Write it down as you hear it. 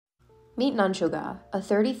Meet Nun Cho Ga, a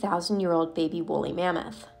 30,000-year-old baby woolly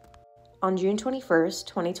mammoth. On June 21,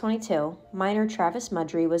 2022, miner Travis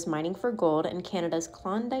Mudry was mining for gold in Canada's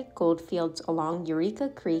Klondike goldfields along Eureka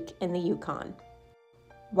Creek in the Yukon.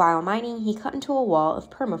 While mining, he cut into a wall of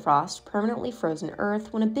permafrost, permanently frozen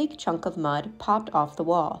earth, when a big chunk of mud popped off the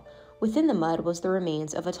wall. Within the mud was the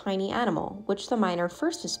remains of a tiny animal, which the miner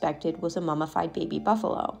first suspected was a mummified baby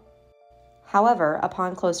buffalo. However,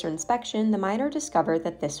 upon closer inspection, the miner discovered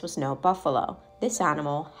that this was no buffalo. This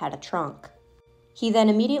animal had a trunk. He then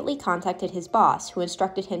immediately contacted his boss, who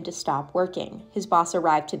instructed him to stop working. His boss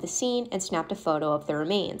arrived to the scene and snapped a photo of the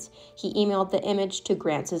remains. He emailed the image to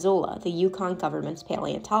Grant Zazula, the Yukon government's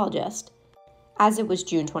paleontologist. As it was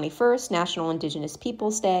June 21st, National Indigenous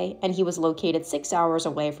Peoples Day, and he was located 6 hours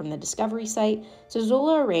away from the discovery site,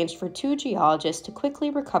 Zazula arranged for 2 geologists to quickly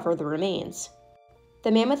recover the remains. The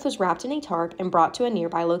mammoth was wrapped in a tarp and brought to a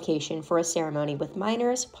nearby location for a ceremony with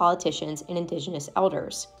miners, politicians, and Indigenous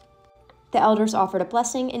elders. The elders offered a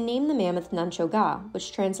blessing and named the mammoth Nun Cho Ga,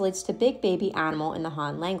 which translates to big baby animal in the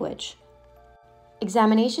Han language.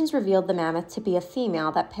 Examinations revealed the mammoth to be a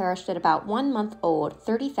female that perished at about 1 month old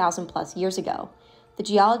 30,000 plus years ago. The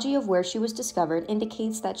geology of where she was discovered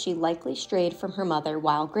indicates that she likely strayed from her mother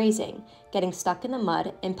while grazing, getting stuck in the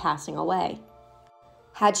mud and passing away.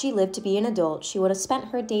 Had she lived to be an adult, she would have spent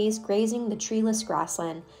her days grazing the treeless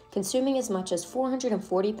grassland, consuming as much as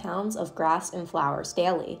 440 pounds of grass and flowers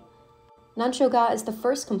daily. Nun Cho Ga is the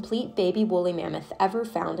first complete baby woolly mammoth ever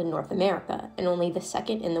found in North America, and only the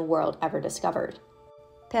second in the world ever discovered.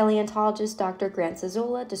 Paleontologist Dr. Grant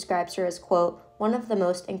Zazula describes her as, quote, one of the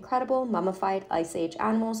most incredible mummified Ice Age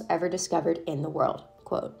animals ever discovered in the world,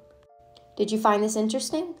 quote. Did you find this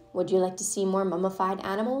interesting? Would you like to see more mummified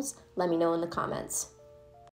animals? Let me know in the comments.